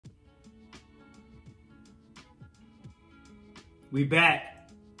We back.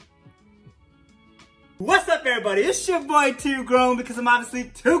 What's up, everybody? It's your boy Too Grown, because I'm obviously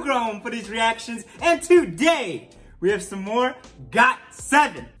too grown for these reactions. And today, we have some more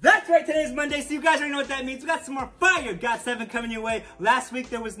GOT7. That's right, today is Monday, so you guys already know what that means. We got some more fire GOT7 coming your way. Last week,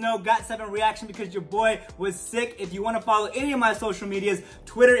 there was no GOT7 reaction because your boy was sick. If you want to follow any of my social medias,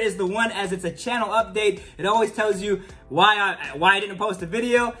 Twitter is the one, as it's a channel update. It always tells you why I didn't post a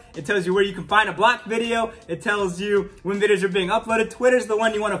video. It tells you where you can find a blocked video. It tells you when videos are being uploaded. Twitter's the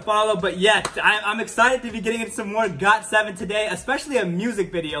one you want to follow. But yeah, I'm excited to be getting into some more GOT7 today, especially a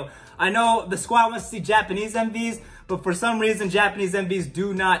music video. I know the squad wants to see Japanese MVs, but for some reason, Japanese MVs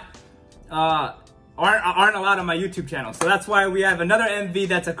do not, aren't allowed on my YouTube channel. So that's why we have another MV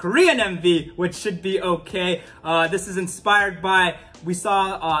that's a Korean MV, which should be okay. This is inspired by, we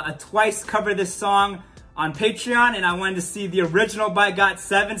saw a Twice cover this song on Patreon, and I wanted to see the original by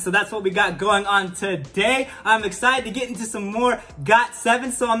GOT7, so that's what we got going on today. I'm excited to get into some more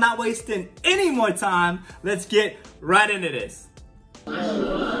GOT7, so I'm not wasting any more time. Let's get right into this.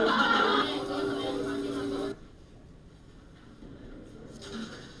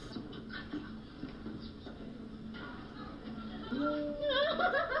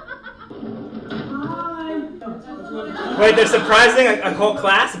 Wait, they're surprising a whole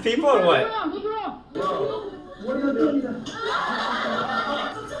class of people or what?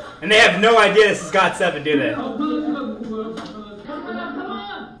 And they have no idea this is GOT7, do they?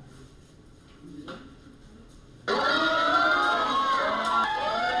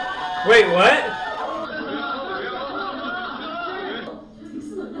 Wait, what?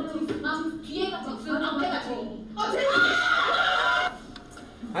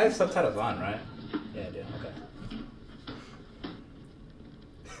 I have subtitles on, right? Yeah, I do. Okay.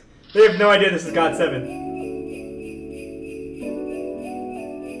 They have no idea this is GOT7.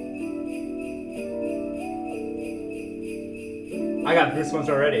 I got this ones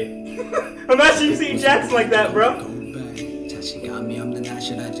already. Imagine you seeing Jackson like that, bro.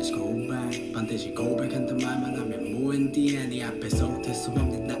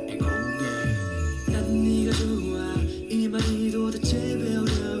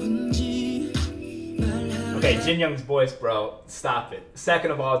 Okay, Jin Young's voice, bro. Stop it. Second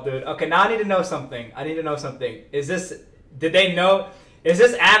of all, dude. Okay, now I need to know something. Is this, did they know? Is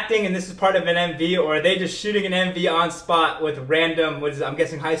this acting and this is part of an MV, or are they just shooting an MV on spot with random, I'm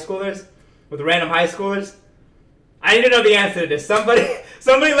guessing high schoolers? With random high schoolers? I need to know the answer to this. Somebody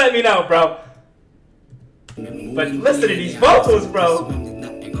let me know, bro. But listen to these vocals, bro.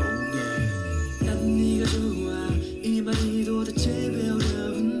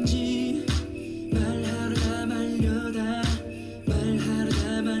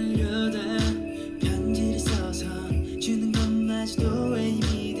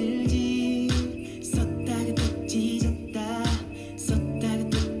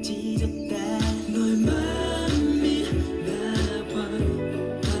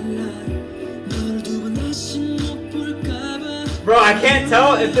 Bro, I can't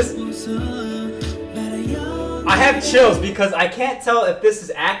tell if this... I have chills because I can't tell if this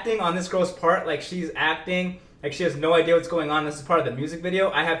is acting on this girl's part, like she's acting, like she has no idea what's going on. This is part of the music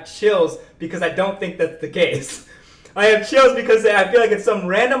video. I have chills because I don't think that's the case. I have chills because I feel like it's some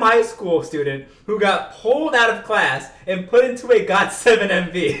random high school student who got pulled out of class and put into a GOT7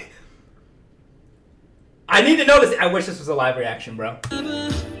 MV. I need to know this. I wish this was a live reaction, bro.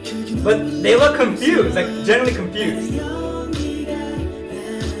 But they look confused, like genuinely confused.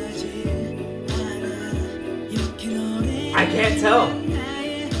 I can't tell.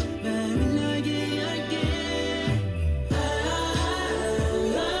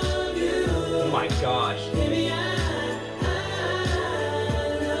 Oh my gosh.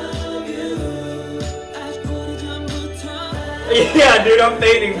 Yeah, dude, I'm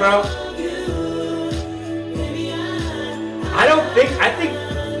fainting, bro.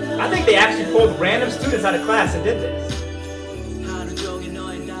 I think they actually pulled random students out of class and did this.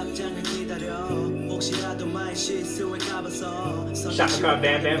 Shaka Khan,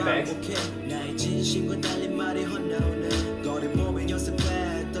 Bam Bam, thanks.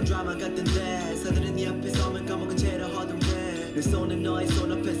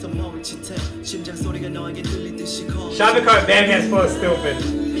 Shabakar Bam Bam's full of stupid.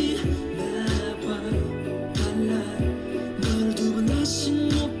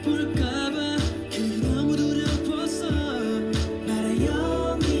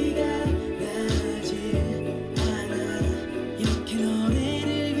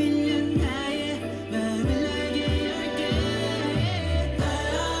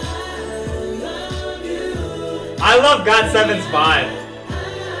 I love GOT7's vibe.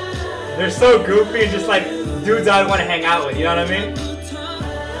 They're so goofy and just like dudes I would want to hang out with, you know what I mean?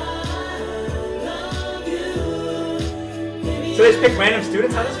 So they just pick random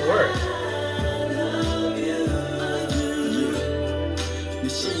students? How does this work?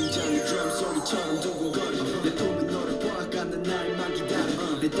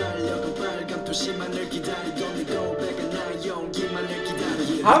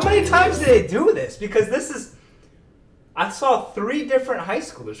 How many times did they do this? Because this is... I saw 3 different high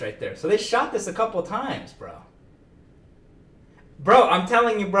schoolers right there. So they shot this a couple times, bro. Bro, I'm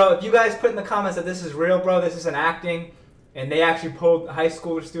telling you, bro, if you guys put in the comments that this is real, bro, this isn't acting, and they actually pulled high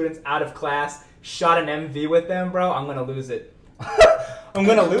school students out of class, shot an MV with them, bro, I'm gonna lose it. I'm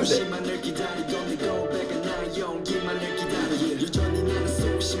gonna lose it.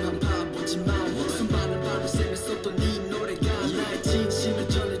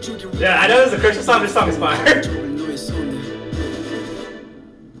 Yeah, I know this is a Christian song, this song is fire.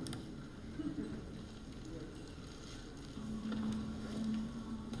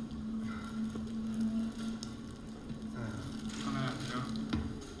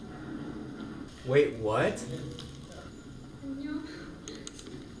 Wait, what?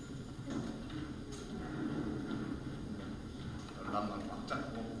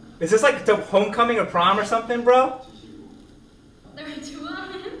 Is this like the homecoming or prom or something, bro?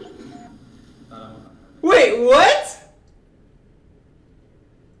 Wait, what?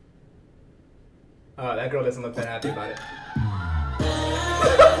 Oh, that girl doesn't look that happy about it.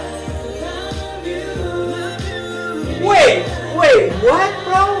 Wait, what,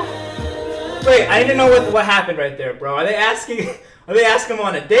 bro? Wait, I need to know what happened right there, bro. Are they asking them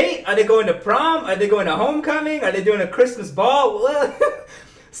on a date? Are they going to prom? Are they going to homecoming? Are they doing a Christmas ball?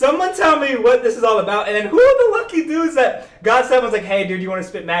 Someone tell me what this is all about. And then who are the lucky dudes that GOT7 was like, hey, dude, you want to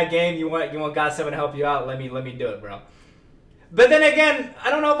spit mad game? You want GOT7 to help you out? Let me do it, bro. But then again, I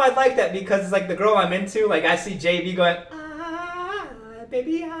don't know if I'd like that because it's like the girl I'm into. Like I see JB going,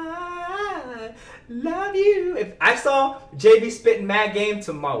 baby, I love you. If I saw JB spitting mad game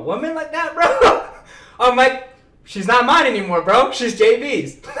to my woman like that, bro, I'm like, she's not mine anymore, bro. She's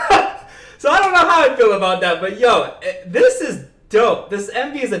JB's. So I don't know how I feel about that. But yo, this is dope. This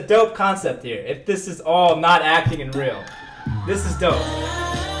MV is a dope concept here. If this is all not acting and real, this is dope.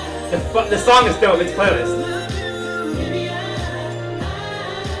 The song is dope. It's playlist.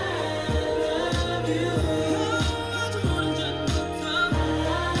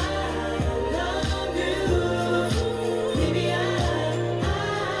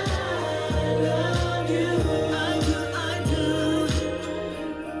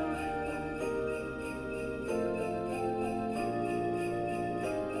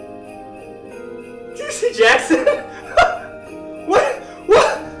 Jackson? What?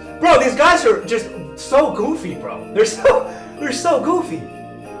 Bro, these guys are just so goofy, bro. They're so goofy.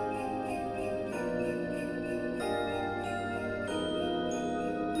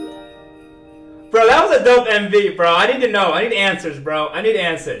 Bro, that was a dope MV, bro. I need to know. I need answers, bro. I need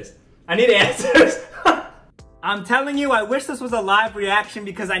answers. I'm telling you, I wish this was a live reaction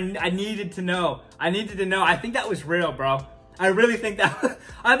because I needed to know. I think that was real, bro. I really think that.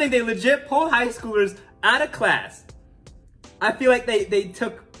 I think they legit pulled high schoolers out of class. I feel like they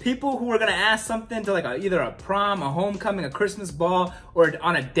took people who were gonna ask something to like either a prom, a homecoming, a Christmas ball, or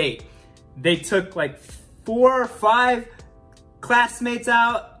on a date. They took like 4 or 5 classmates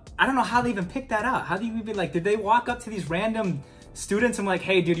out. I don't know how they even picked that out. How do you even like, did they walk up to these random students and like,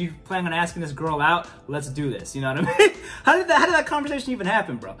 hey dude, you plan on asking this girl out? Let's do this, you know what I mean? How did that conversation even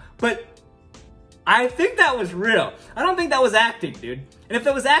happen, bro? But I think that was real. I don't think that was acting, dude. And if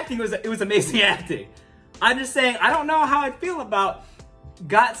that was acting, it was amazing acting. I'm just saying, I don't know how I'd feel about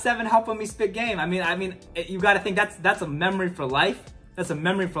GOT7 helping me spit game. I mean, you got to think that's a memory for life. That's a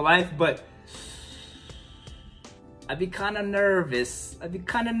memory for life. But I'd be kind of nervous. That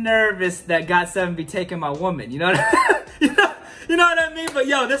GOT7 be taking my woman. You know what you know what I mean? But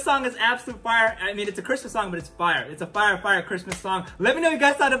yo, this song is absolute fire. I mean, it's a Christmas song, but it's fire. It's a fire Christmas song. Let me know what you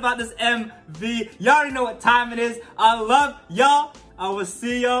guys thought about this MV. Y'all already know what time it is. I love y'all. I will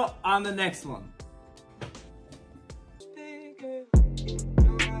see y'all on the next one.